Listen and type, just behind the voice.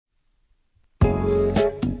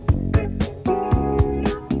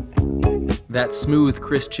That smooth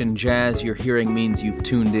Christian jazz you're hearing means you've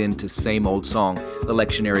tuned in to Same Old Song, the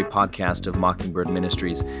lectionary podcast of Mockingbird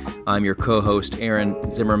Ministries. I'm your co-host,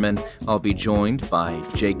 Aaron Zimmerman. I'll be joined by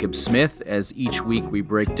Jacob Smith as each week we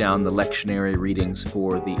break down the lectionary readings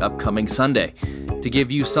for the upcoming Sunday to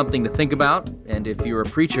give you something to think about, and if you're a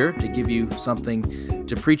preacher, to give you something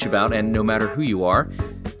to preach about, and no matter who you are,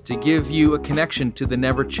 to give you a connection to the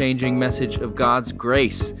never-changing message of God's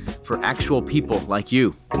grace for actual people like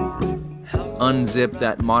you. Unzip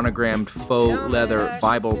that monogrammed faux leather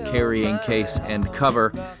Bible-carrying case and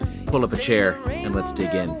cover, pull up a chair, and let's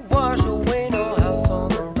dig in.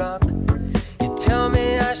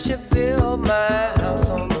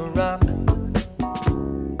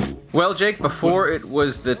 Well, Jake, before it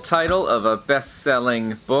was the title of a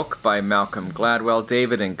best-selling book by Malcolm Gladwell,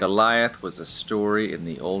 David and Goliath was a story in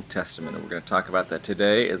the Old Testament. And we're going to talk about that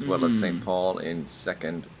today, as well as St. Paul in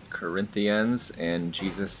 2 Corinthians, and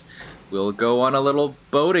Jesus will go on a little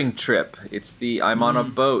boating trip. It's the I'm on a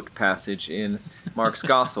boat passage in Mark's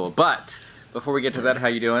Gospel. But before we get to that, how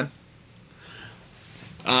you doing?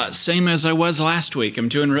 Same as I was last week. I'm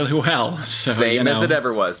doing really well. So, same as it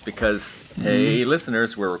ever was, because, hey,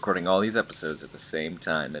 listeners, we're recording all these episodes at the same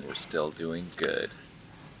time, and we're still doing good.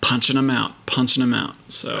 Punching them out.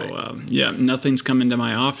 So, right. Nothing's come into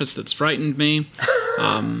my office that's frightened me.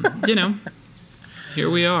 Here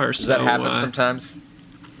we are. Does that happen sometimes?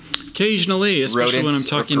 Occasionally, especially when I'm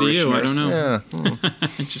talking to you. I don't know. Yeah.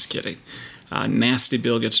 Just kidding. Nasty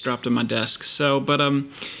bill gets dropped on my desk. So, but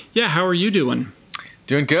how are you doing?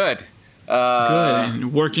 Doing good. Good.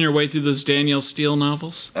 And working your way through those Danielle Steele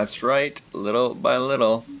novels? That's right. Little by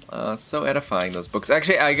little. So edifying, those books.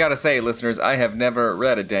 Actually, I gotta say, listeners, I have never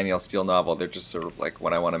read a Danielle Steele novel. They're just sort of like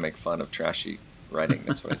when I want to make fun of trashy writing.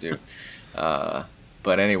 That's what I do.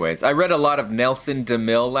 But anyways, I read a lot of Nelson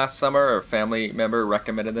DeMille last summer. A family member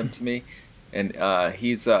recommended them to me. And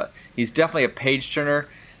he's definitely a page-turner.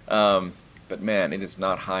 But man, it is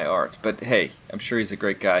not high art. But hey, I'm sure he's a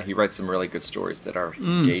great guy. He writes some really good stories that are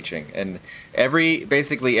engaging. And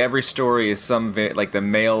basically every story is like the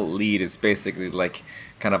male lead is basically like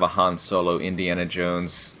kind of a Han Solo, Indiana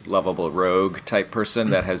Jones, lovable rogue type person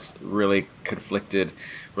that has really conflicted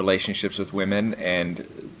relationships with women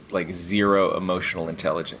and like zero emotional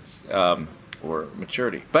intelligence or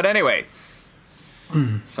maturity. But anyways,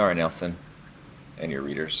 sorry, Nelson, and your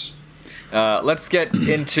readers. Let's get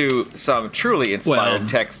into some truly inspired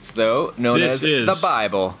texts, though, known as the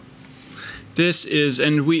Bible. This is,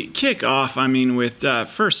 and we kick off, with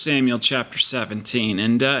 1 Samuel chapter 17,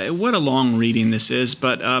 and what a long reading this is,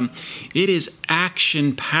 but it is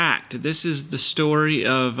action-packed. This is the story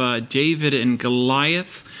of David and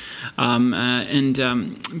Goliath,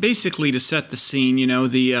 and basically to set the scene,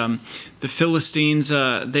 the Philistines,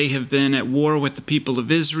 they have been at war with the people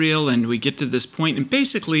of Israel, and we get to this point, and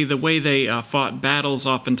basically the way they fought battles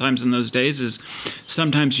oftentimes in those days is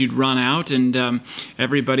sometimes you'd run out, and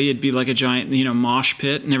everybody, it'd be like a giant, mosh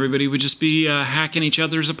pit, and everybody would just be hacking each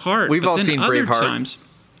other's apart. We've all seen Braveheart.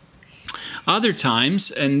 Other times,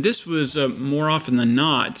 and this was more often than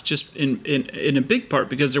not, just in a big part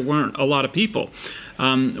because there weren't a lot of people,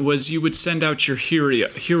 was you would send out your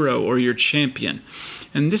hero or your champion.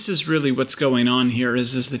 And this is really what's going on here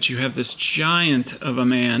is that you have this giant of a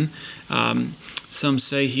man. Some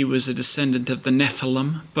say he was a descendant of the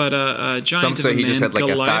Nephilim, but a giant of a man. Some say he just had like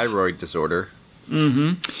Goliath. a thyroid disorder.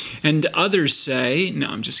 And others say, no,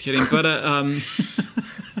 I'm just kidding, but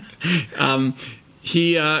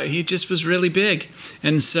he just was really big.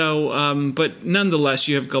 And so, but nonetheless,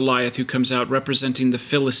 you have Goliath who comes out representing the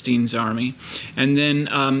Philistines' army. And then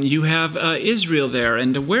you have Israel there.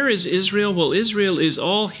 And where is Israel? Well, Israel is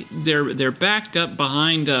they're backed up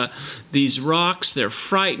behind these rocks. They're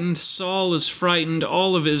frightened. Saul is frightened.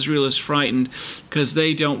 All of Israel is frightened because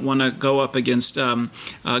they don't want to go up against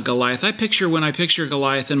Goliath. When I picture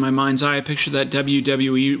Goliath in my mind's eye, I picture that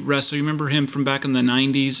WWE wrestler. You remember him from back in the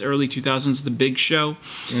 90s, early 2000s, The Big Show?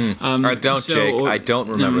 Jake. I don't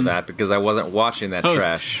remember that because I wasn't watching that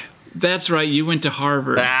trash. That's right. You went to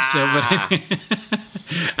Harvard. At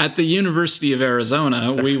the University of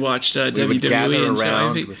Arizona, we watched WWE. We would gather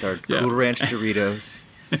around with our Cool Ranch Doritos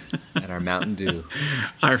and our Mountain Dew.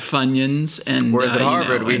 Our Funyuns. And, whereas at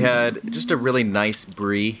Harvard, we had just a really nice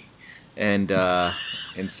brie and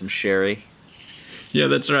some sherry. Yeah,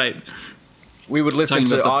 that's right. We would listen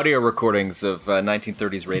to audio recordings of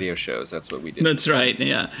 1930s radio shows. That's what we did. That's right.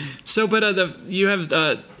 Yeah. So, but you have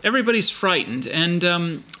everybody's frightened, and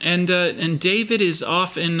David is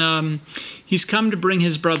off in. He's come to bring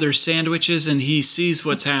his brother sandwiches, and he sees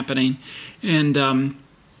what's happening, and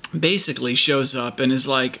basically shows up and is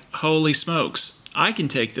like, "Holy smokes! I can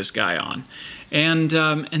take this guy on. And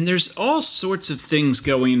there's all sorts of things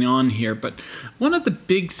going on here. But one of the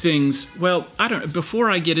big things, well, I don't know, before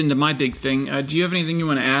I get into my big thing, do you have anything you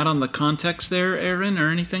want to add on the context there, Aaron, or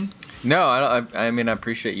anything? No, I mean, I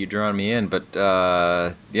appreciate you drawing me in, but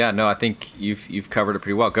yeah, no, I think you've covered it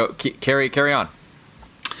pretty well. Go, carry on.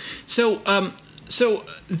 So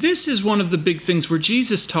this is one of the big things where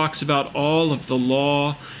Jesus talks about all of the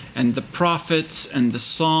law and the prophets and the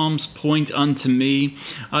Psalms point unto me.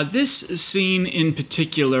 This scene in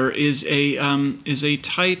particular is a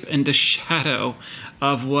type and a shadow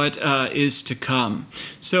of what is to come.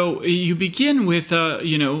 So you begin with,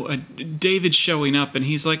 David showing up, and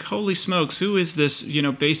he's like, holy smokes, who is this,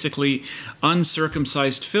 basically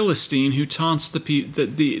uncircumcised Philistine who taunts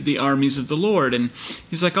the armies of the Lord? And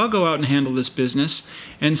he's like, I'll go out and handle this business.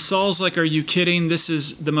 And Saul's like, are you kidding? This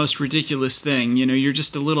is the most ridiculous thing. You're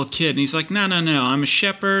just a little kid. And he's like, no, I'm a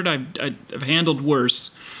shepherd. I've handled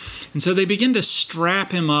worse. And so they begin to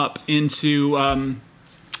strap him up into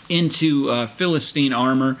Philistine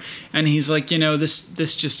armor, and he's like,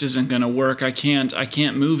 this just isn't going to work. I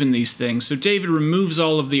can't move in these things. So David removes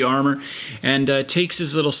all of the armor and takes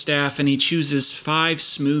his little staff, and he chooses 5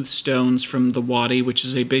 smooth stones from the wadi, which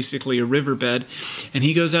is basically a riverbed, and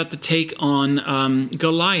he goes out to take on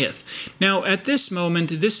Goliath. Now, at this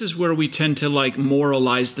moment, this is where we tend to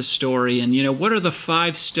moralize the story, and what are the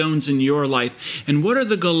 5 stones in your life, and what are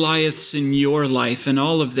the Goliaths in your life, and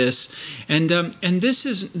all of this, and this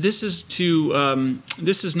is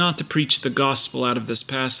not to preach the gospel out of this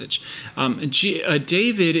passage.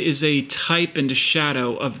 David is a type and a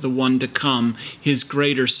shadow of the one to come, his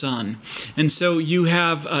greater son. And so you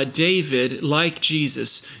have David, like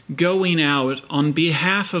Jesus, going out on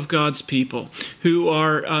behalf of God's people who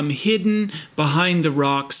are hidden behind the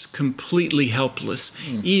rocks, completely helpless,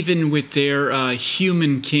 even with their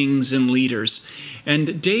human kings and leaders.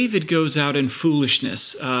 And David goes out in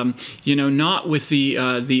foolishness, not with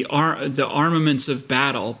the armaments of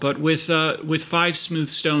battle, but with 5 smooth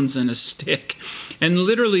stones and a stick. And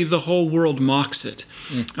literally the whole world mocks it.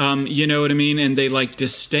 You know what I mean? And they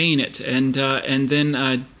disdain it. And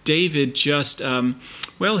then David just,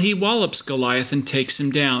 he wallops Goliath and takes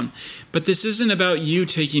him down. But this isn't about you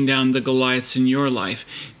taking down the Goliaths in your life.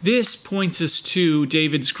 This points us to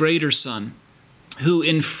David's greater son, who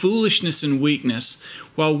in foolishness and weakness,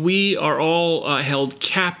 while we are all held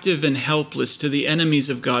captive and helpless to the enemies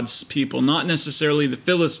of God's people, not necessarily the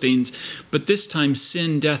Philistines, but this time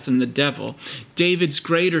sin, death, and the devil, David's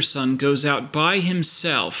greater son goes out by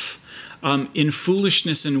himself in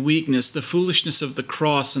foolishness and weakness, the foolishness of the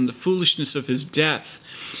cross and the foolishness of his death.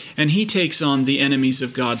 And he takes on the enemies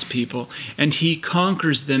of God's people, and he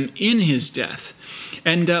conquers them in his death.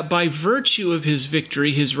 And by virtue of his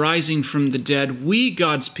victory, his rising from the dead, we,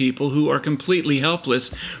 God's people, who are completely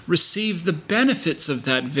helpless, receive the benefits of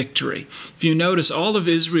that victory. If you notice, all of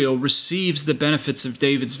Israel receives the benefits of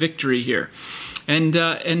David's victory here.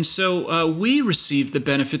 And so we receive the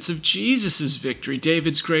benefits of Jesus' victory,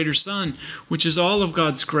 David's greater son, which is all of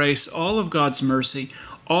God's grace, all of God's mercy,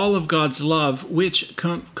 all of God's love, which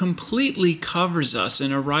completely covers us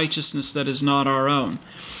in a righteousness that is not our own.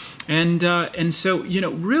 And so,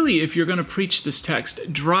 really, if you're going to preach this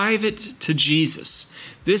text, drive it to Jesus.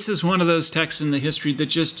 This is one of those texts in the history that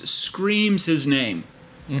just screams his name.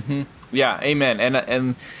 Mm-hmm. Yeah, amen.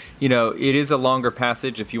 And it is a longer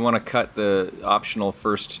passage. If you want to cut the optional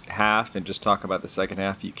first half and just talk about the second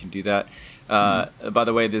half, you can do that. By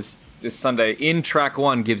the way, this Sunday in track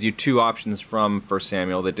 1 gives you 2 options from 1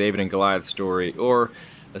 Samuel, the David and Goliath story, or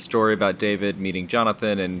a story about David meeting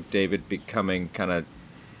Jonathan and David becoming kind of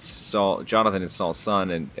Jonathan is Saul's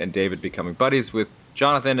son, and David becoming buddies with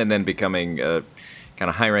Jonathan, and then becoming a kind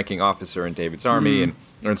of high-ranking officer in David's army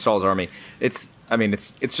or in Saul's army. It's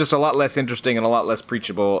just a lot less interesting and a lot less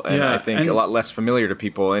preachable, and I think a lot less familiar to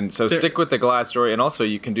people. And so stick with the Goliath story, and also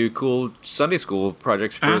you can do cool Sunday school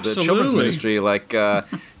projects for the children's ministry, like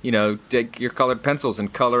take your colored pencils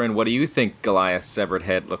and color in what do you think Goliath's severed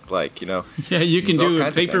head looked like. Yeah, you can do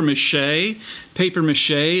paper mache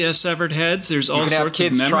severed heads. There's all sorts of memory. You can have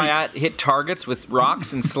kids try out hit targets with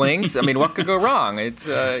rocks and slings. I mean, what could go wrong? It's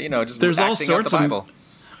just there's acting out the Bible.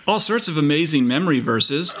 All sorts of amazing memory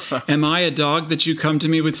verses. Am I a dog that you come to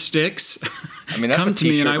me with sticks? I mean, that's come a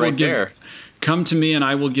t-shirt right there. Come to me, and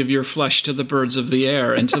I will give your flesh to the birds of the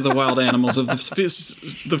air and to the wild animals of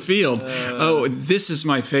the field. Oh, this is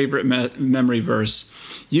my favorite memory verse.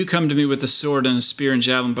 You come to me with a sword and a spear and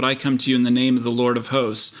javelin, but I come to you in the name of the Lord of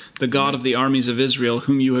hosts, the God of the armies of Israel,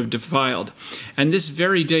 whom you have defiled. And this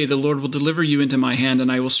very day the Lord will deliver you into my hand, and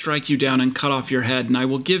I will strike you down and cut off your head, and I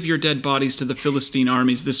will give your dead bodies to the Philistine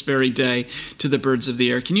armies this very day, to the birds of the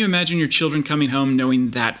air. Can you imagine your children coming home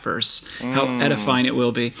knowing that verse? How edifying it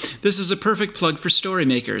will be. This is a perfect plug for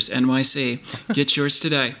Storymakers, NYC. Get yours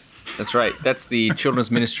today. That's right. That's the children's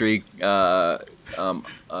ministry,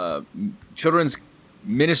 children's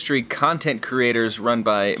ministry content creators run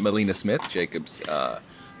by Melina Smith, Jacob's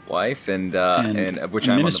wife, and of which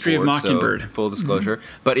I'm on the board. Ministry of Mockingbird. So full disclosure.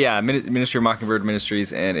 But yeah, Ministry of Mockingbird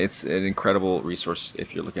Ministries, and it's an incredible resource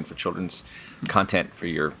if you're looking for children's content for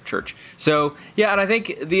your church. So yeah, and I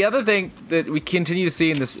think the other thing that we continue to see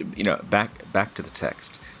in this, back to the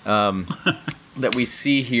text, that we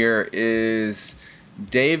see here is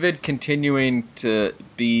David continuing to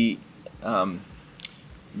be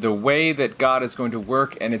the way that God is going to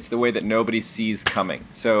work, and it's the way that nobody sees coming.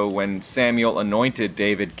 So when Samuel anointed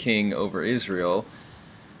David king over Israel,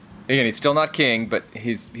 again, he's still not king, but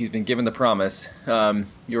he's been given the promise. You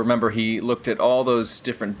remember he looked at all those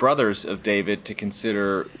different brothers of David to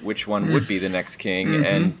consider which one would be the next king,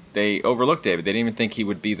 and they overlooked David. They didn't even think he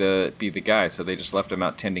would be the guy, so they just left him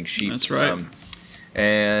out tending sheep. That's right.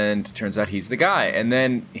 And it turns out he's the guy. And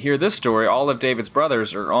then hear this story, all of David's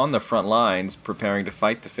brothers are on the front lines preparing to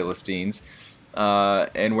fight the Philistines.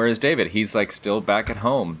 And where is David? He's still back at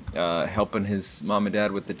home, helping his mom and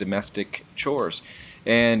dad with the domestic chores.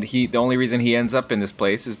 And the only reason he ends up in this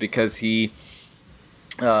place is because he's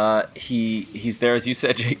there, as you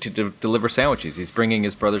said, Jake, to deliver sandwiches. He's bringing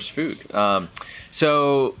his brother's food.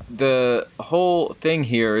 So the whole thing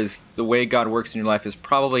here is the way God works in your life is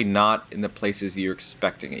probably not in the places you're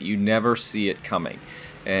expecting it. You never see it coming.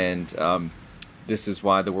 And this is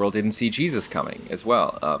why the world didn't see Jesus coming as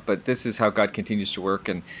well. But this is how God continues to work.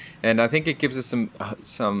 And I think it gives us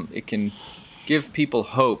it can give people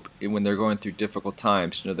hope when they're going through difficult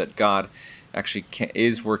times to know that God actually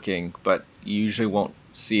is working, but you usually won't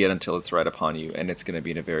see it until it's right upon you, and it's going to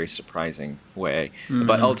be in a very surprising way.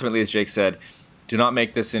 But ultimately, as Jake said, do not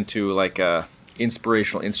make this into a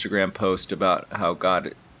inspirational Instagram post about how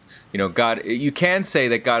God, you can say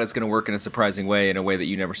that God is going to work in a surprising way, in a way that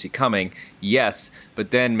you never see coming, yes,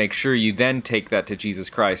 but then make sure you then take that to Jesus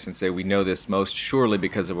Christ and say, we know this most surely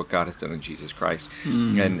because of what God has done in Jesus Christ.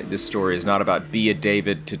 And this story is not about be a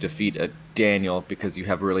David to defeat a Daniel because you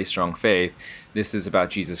have really strong faith. This is about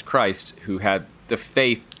Jesus Christ, who had the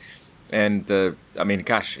faith and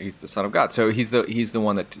he's the Son of God. So he's the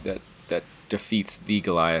one that defeats the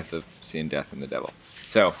Goliath of sin, death, and the devil.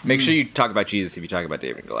 So make sure you talk about Jesus if you talk about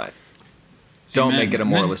David and Goliath. Don't make it a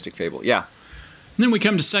moralistic fable. Yeah. And then we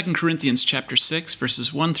come to 2 Corinthians chapter 6,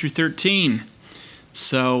 verses 1 through 13.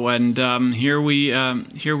 So, and here we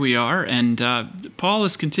are, and Paul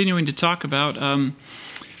is continuing to talk about,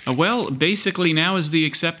 basically now is the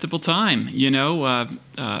acceptable time.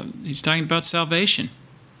 He's talking about salvation.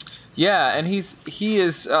 Yeah, and this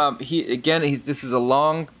is a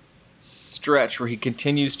long stretch where he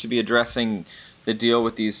continues to be addressing the deal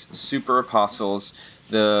with these super apostles,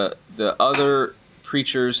 the other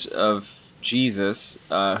preachers of Jesus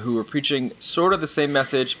who were preaching sort of the same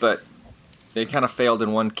message, but they kind of failed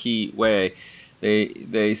in one key way.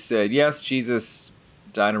 They said, yes, Jesus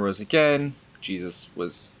died and rose again. Jesus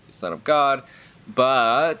was the Son of God,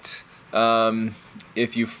 but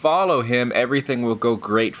if you follow him, everything will go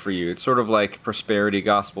great for you. It's sort of like prosperity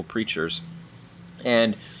gospel preachers.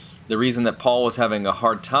 And the reason that Paul was having a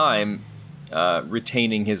hard time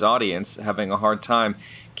retaining his audience, having a hard time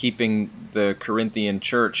keeping the Corinthian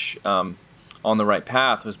church on the right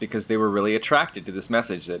path, was because they were really attracted to this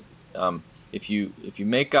message that if you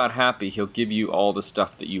make God happy, he'll give you all the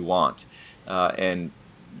stuff that you want. And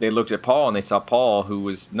they looked at Paul and they saw Paul, who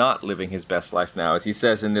was not living his best life now. As he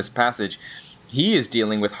says in this passage, he is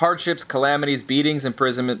dealing with hardships, calamities, beatings,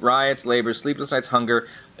 imprisonment, riots, labors, sleepless nights, hunger,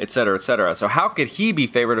 etc., etc. So how could he be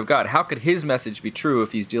favored of God? How could his message be true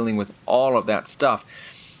if he's dealing with all of that stuff?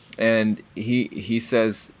 And he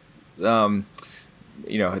says, the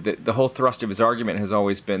whole thrust of his argument has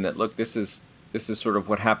always been that, look, this is sort of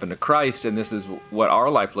what happened to Christ, and this is what our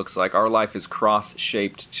life looks like. Our life is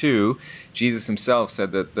cross-shaped too. Jesus himself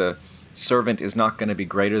said that the servant is not going to be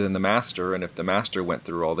greater than the master, and if the master went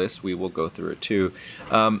through all this, we will go through it too.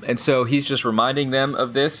 And so he's just reminding them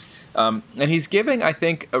of this, and he's giving, I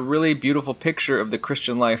think, a really beautiful picture of the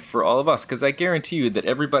Christian life for all of us, because I guarantee you that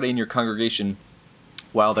everybody in your congregation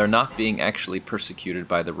while they're not being actually persecuted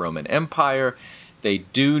by the Roman Empire, they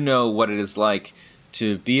do know what it is like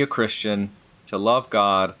to be a Christian, to love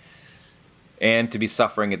God, and to be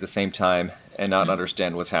suffering at the same time and not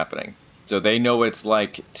understand what's happening. So they know what it's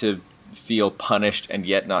like to feel punished and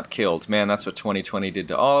yet not killed. Man, that's what 2020 did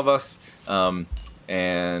to all of us.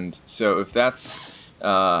 And so if that's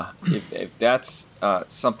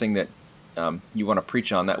something that you want to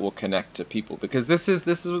preach on, that will connect to people, because this is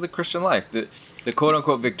the Christian life. The quote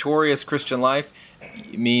unquote victorious Christian life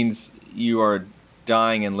means you are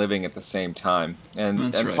dying and living at the same time.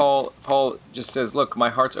 And right. Paul just says, look, my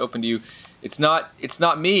heart's open to you. It's not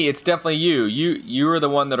me, it's definitely you. You are the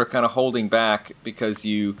one that are kind of holding back because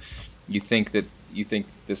you think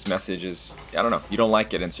this message is, I don't know, you don't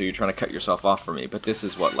like it, and so you're trying to cut yourself off from me, but this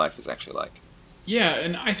is what life is actually like. Yeah,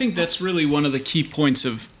 and I think that's really one of the key points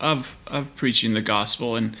of preaching the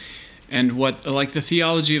gospel, and what, like, the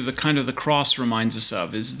theology of the cross reminds us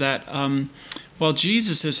of is that while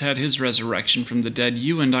Jesus has had his resurrection from the dead,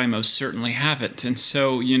 you and I most certainly haven't. And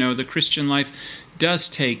so, the Christian life does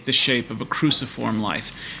take the shape of a cruciform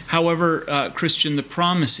life. However, Christian, the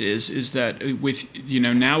promise is that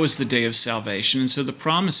now is the day of salvation, and so the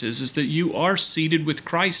promise is that you are seated with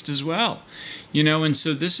Christ as well. And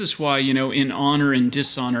so this is why, in honor and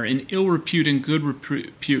dishonor, in ill repute and good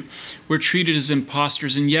repute, we're treated as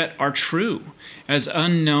impostors and yet are true, as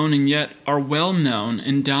unknown and yet are well known,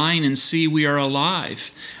 and dying and see we are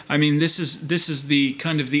alive. I mean, this is the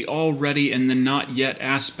kind of the already and the not yet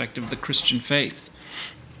aspect of the Christian faith.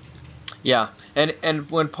 Yeah,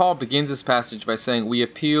 and when Paul begins this passage by saying, we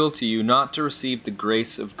appeal to you not to receive the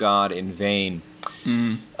grace of God in vain,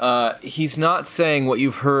 he's not saying what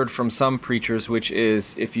you've heard from some preachers, which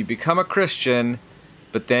is, if you become a Christian,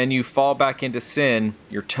 but then you fall back into sin,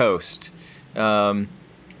 you're toast. If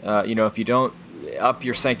you don't up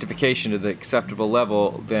your sanctification to the acceptable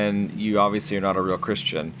level, then you obviously are not a real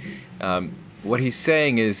Christian. What he's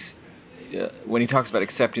saying is, when he talks about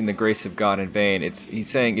accepting the grace of God in vain, he's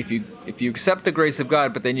saying if you accept the grace of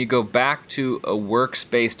God, but then you go back to a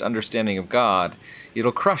works-based understanding of God,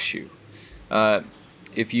 it'll crush you.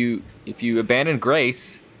 If you abandon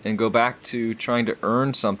grace and go back to trying to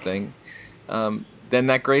earn something, then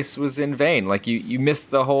that grace was in vain. Like you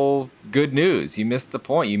missed the whole good news. You missed the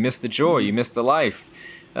point. You missed the joy. You missed the life.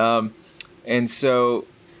 And so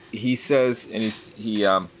he says, and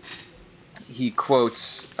he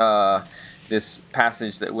quotes this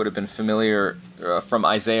passage that would have been familiar from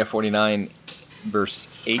Isaiah 49, verse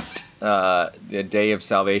 8, the day of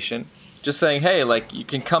salvation. Just saying, hey, like, you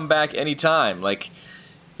can come back anytime. Like,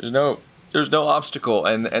 there's no obstacle.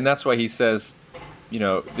 And that's why he says,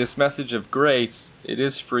 this message of grace, it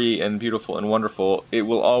is free and beautiful and wonderful. It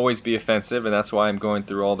will always be offensive, and that's why I'm going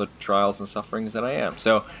through all the trials and sufferings that I am.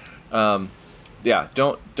 So,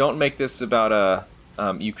 don't make this about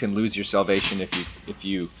you can lose your salvation if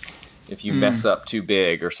you mess up too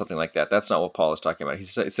big or something like that. That's not what Paul is talking about.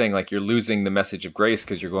 He's saying, like, you're losing the message of grace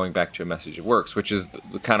because you're going back to a message of works, which is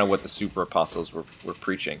kind of what the super apostles were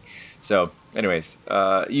preaching. So, anyways,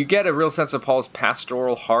 you get a real sense of Paul's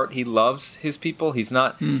pastoral heart. He loves his people. He's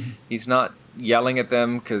not yelling at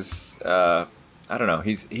them because I don't know.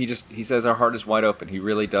 He says our heart is wide open. He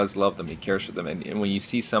really does love them. He cares for them. And when you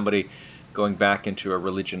see somebody going back into a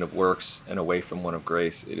religion of works and away from one of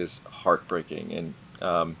grace, it is heartbreaking. And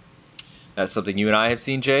that's something you and I have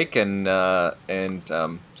seen, Jake, and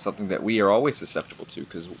something that we are always susceptible to,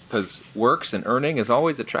 because works and earning is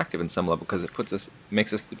always attractive in some level, because it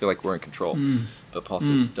makes us feel like we're in control. But Paul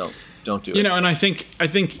says, don't do it. And I think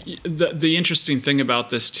the interesting thing about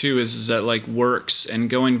this too is that, like, works and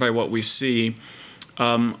going by what we see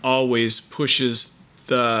always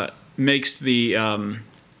makes the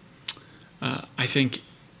I think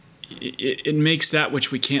it makes that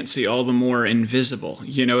which we can't see all the more invisible,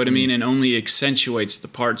 you know what I mean? And only accentuates the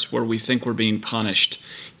parts where we think we're being punished,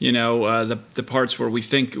 the parts where we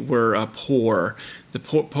think we're poor, the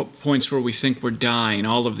points where we think we're dying,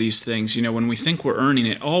 all of these things. When we think we're earning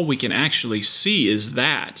it, all we can actually see is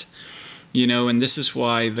that. And this is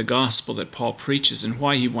why the gospel that Paul preaches and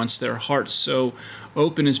why he wants their hearts so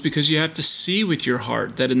open is because you have to see with your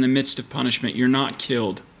heart that in the midst of punishment, you're not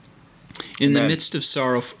killed. In the midst of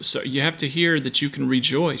sorrow, you have to hear that you can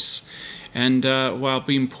rejoice. And while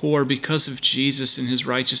being poor because of Jesus and his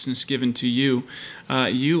righteousness given to you,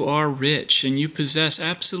 you are rich and you possess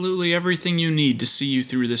absolutely everything you need to see you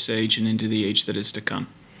through this age and into the age that is to come.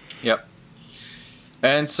 Yep.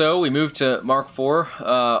 And so we move to Mark 4.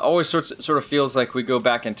 Always sort of feels like we go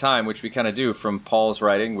back in time, which we kind of do from Paul's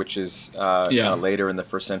writing, which is kind of later in the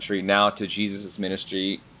first century, now to Jesus'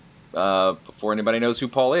 ministry before anybody knows who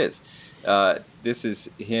Paul is. This is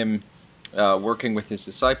him working with his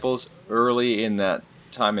disciples early in that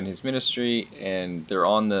time in his ministry, and they're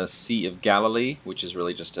on the Sea of Galilee, which is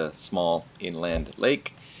really just a small inland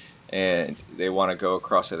lake, and they want to go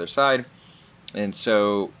across the other side. And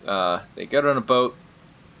so they get on a boat,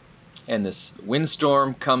 and this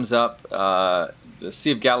windstorm comes up. The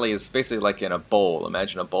Sea of Galilee is basically like in a bowl.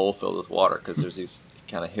 Imagine a bowl filled with water, because there's these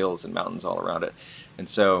kind of hills and mountains all around it. And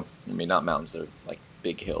so, I mean, not mountains, they're like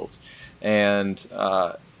big hills. And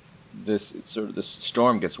this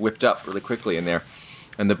storm gets whipped up really quickly in there.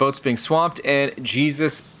 And the boat's being swamped, and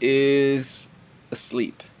Jesus is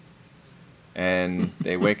asleep. And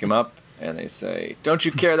they wake him up, and they say, "Don't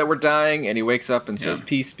you care that we're dying?" And he wakes up and says,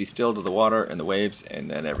 "Peace, be still," to the water and the waves,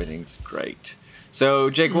 and then everything's great. So,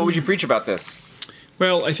 Jake, what would you preach about this?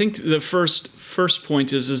 Well, I think the first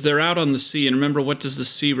point is they're out on the sea, and remember, what does the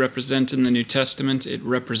sea represent in the New Testament? It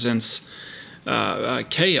represents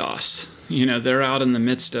chaos. You know, they're out in the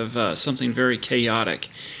midst of something very chaotic.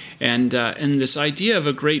 And this idea of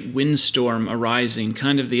a great windstorm arising,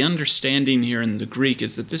 kind of the understanding here in the Greek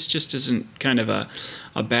is that this just isn't kind of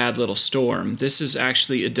a bad little storm. This is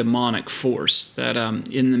actually a demonic force that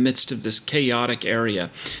in the midst of this chaotic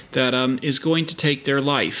area that is going to take their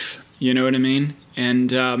life. You know what I mean?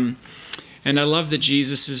 And I love that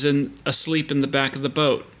Jesus is asleep in the back of the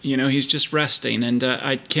boat. You know, he's just resting. And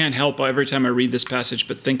I can't help every time I read this passage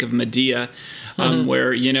but think of Medea,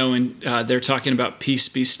 where, you know, and they're talking about peace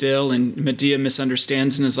be still, and Medea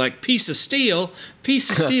misunderstands and is like, peace of steel,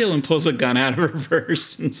 and pulls a gun out of her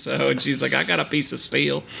purse. And she's like, I got a piece of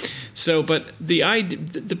steel. So, but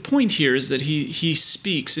the point here is that he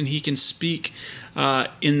speaks, and he can speak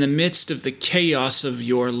in the midst of the chaos of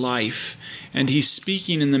your life. And he's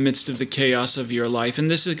speaking in the midst of the chaos of your life.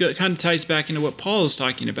 And this kind of ties back into what Paul is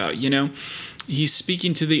talking about. You know, he's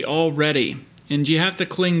speaking to the already, and you have to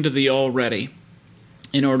cling to the already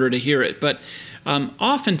in order to hear it. But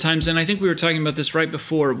oftentimes, and I think we were talking about this right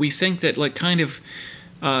before, we think that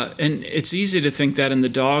and it's easy to think that in the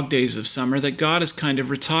dog days of summer, that God is kind of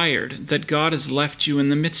retired, that God has left you in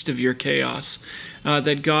the midst of your chaos,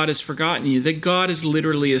 that God has forgotten you, that God is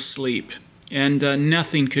literally asleep. And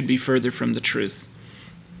nothing could be further from the truth.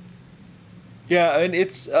 Yeah, and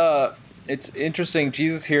it's interesting.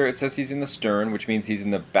 Jesus here, it says he's in the stern, which means he's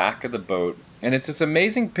in the back of the boat. And it's this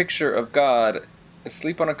amazing picture of God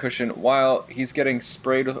asleep on a cushion while he's getting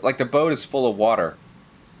sprayed with, like the boat is full of water.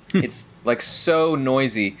 It's like so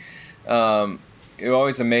noisy. It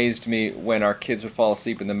always amazed me when our kids would fall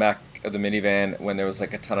asleep in the back of the minivan when there was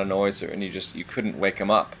like a ton of noise, and you couldn't wake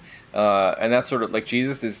them up. And that's sort of like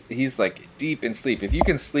Jesus he's like deep in sleep. If you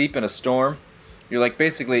can sleep in a storm, you're like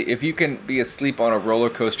basically, if you can be asleep on a roller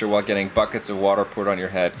coaster while getting buckets of water poured on your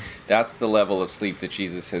head, that's the level of sleep that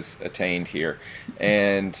Jesus has attained here.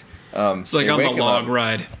 And it's like on the log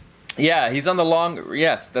ride. Yeah, he's on the long.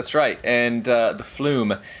 Yes, that's right. And the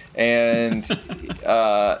flume. And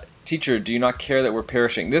teacher, do you not care that we're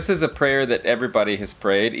perishing? This is a prayer that everybody has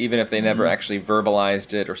prayed, even if they never actually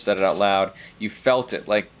verbalized it or said it out loud. You felt it,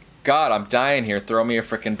 like, God, I'm dying here. Throw me a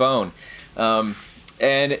frickin' bone.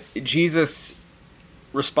 And Jesus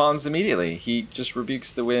responds immediately. He just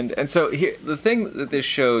rebukes the wind. And so here, the thing that this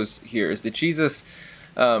shows here is that Jesus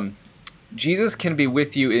can be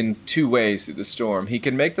with you in two ways through the storm. He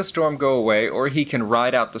can make the storm go away, or he can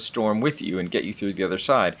ride out the storm with you and get you through the other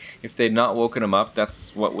side. If they'd not woken him up,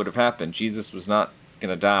 that's what would have happened. Jesus was not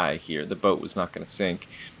going to die here. The boat was not going to sink.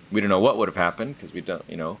 We don't know what would have happened because we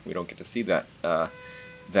don't get to see that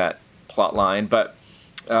plot line. But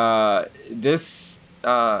this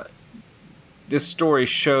story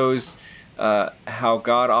shows how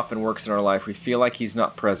God often works in our life. We feel like he's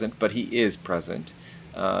not present, but he is present.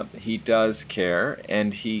 He does care,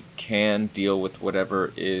 and he can deal with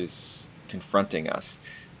whatever is confronting us.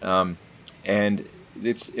 And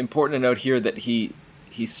it's important to note here that he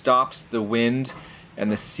stops the wind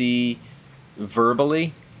and the sea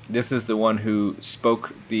verbally. This is the one who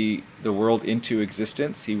spoke the world into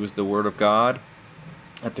existence. He was the Word of God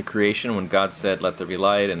at the creation when God said, let there be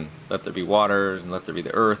light, and let there be water, and let there be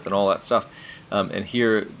the earth, and all that stuff. And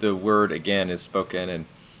here the Word again is spoken. And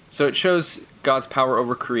so it shows God's power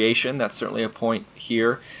over creation. That's certainly a point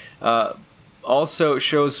here. Also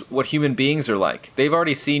shows what human beings are like. They've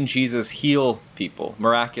already seen Jesus heal people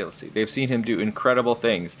miraculously. They've seen him do incredible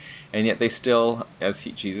things, and yet they still, as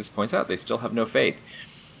Jesus points out, they still have no faith.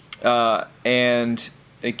 And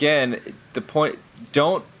again, the point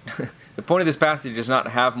of this passage is not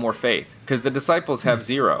have more faith, because the disciples have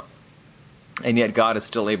zero. And yet God is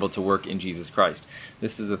still able to work in Jesus Christ.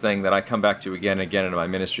 This is the thing that I come back to again and again in my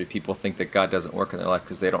ministry. People think that God doesn't work in their life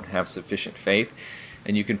because they don't have sufficient faith.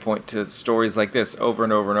 And you can point to stories like this over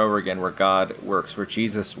and over and over again where God works, where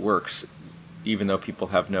Jesus works, even though people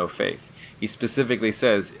have no faith. He specifically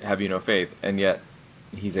says, have you no faith? And yet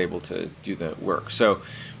he's able to do the work. So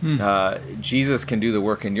Jesus can do the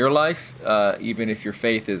work in your life, even if your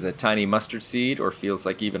faith is a tiny mustard seed or feels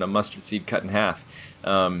like even a mustard seed cut in half.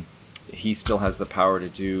 He still has the power to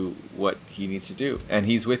do what he needs to do. And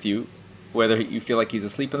he's with you, whether you feel like he's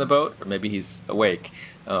asleep in the boat or maybe he's awake.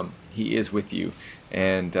 He is with you,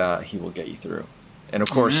 and he will get you through. And of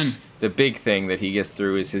course, the big thing that he gets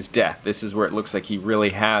through is his death. This is where it looks like he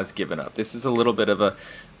really has given up. This is a little bit of a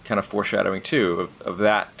kind of foreshadowing, too, of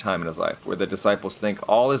that time in his life, where the disciples think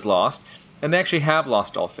all is lost, and they actually have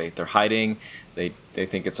lost all faith. They're hiding. They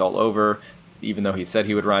think it's all over. Even though he said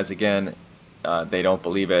he would rise again, they don't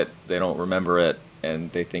believe it. They don't remember it,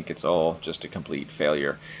 and they think it's all just a complete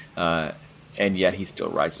failure. And yet he still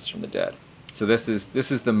rises from the dead. So this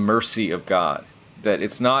is the mercy of God, that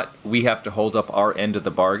it's not we have to hold up our end of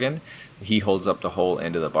the bargain. He holds up the whole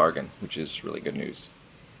end of the bargain, which is really good news.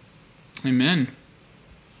 Amen.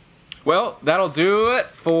 Well, that'll do it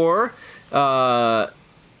for, what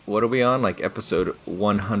are we on? Like episode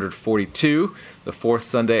 142, the fourth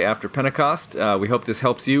Sunday after Pentecost. We hope this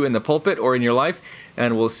helps you in the pulpit or in your life,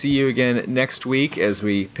 and we'll see you again next week as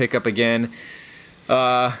we pick up again.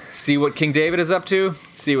 See what King David is up to,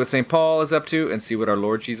 see what St. Paul is up to, and see what our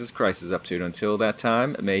Lord Jesus Christ is up to. And until that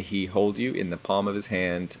time, may he hold you in the palm of his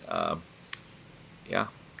hand. Yeah,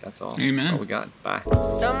 that's all. Amen. That's all we got. Bye.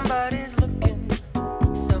 Somebody's looking,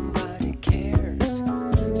 somebody cares,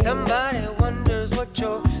 somebody wonders what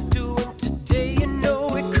you're doing today. You know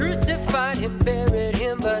we crucified him, buried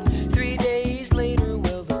him, but 3 days later,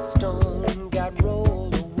 well, the stone got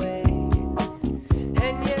rolled away.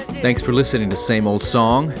 And yes, Thanks for listening to Same Old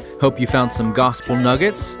Song. Hope you found some gospel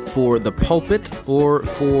nuggets for the pulpit or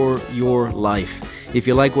for your life. If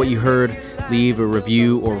you like what you heard, leave a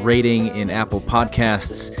review or rating in Apple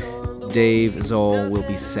Podcasts. Dave Zoll will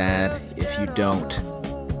be sad if you don't.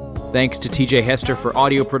 Thanks to TJ Hester for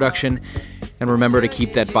audio production, and remember to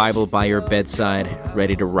keep that Bible by your bedside,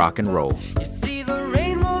 ready to rock and roll.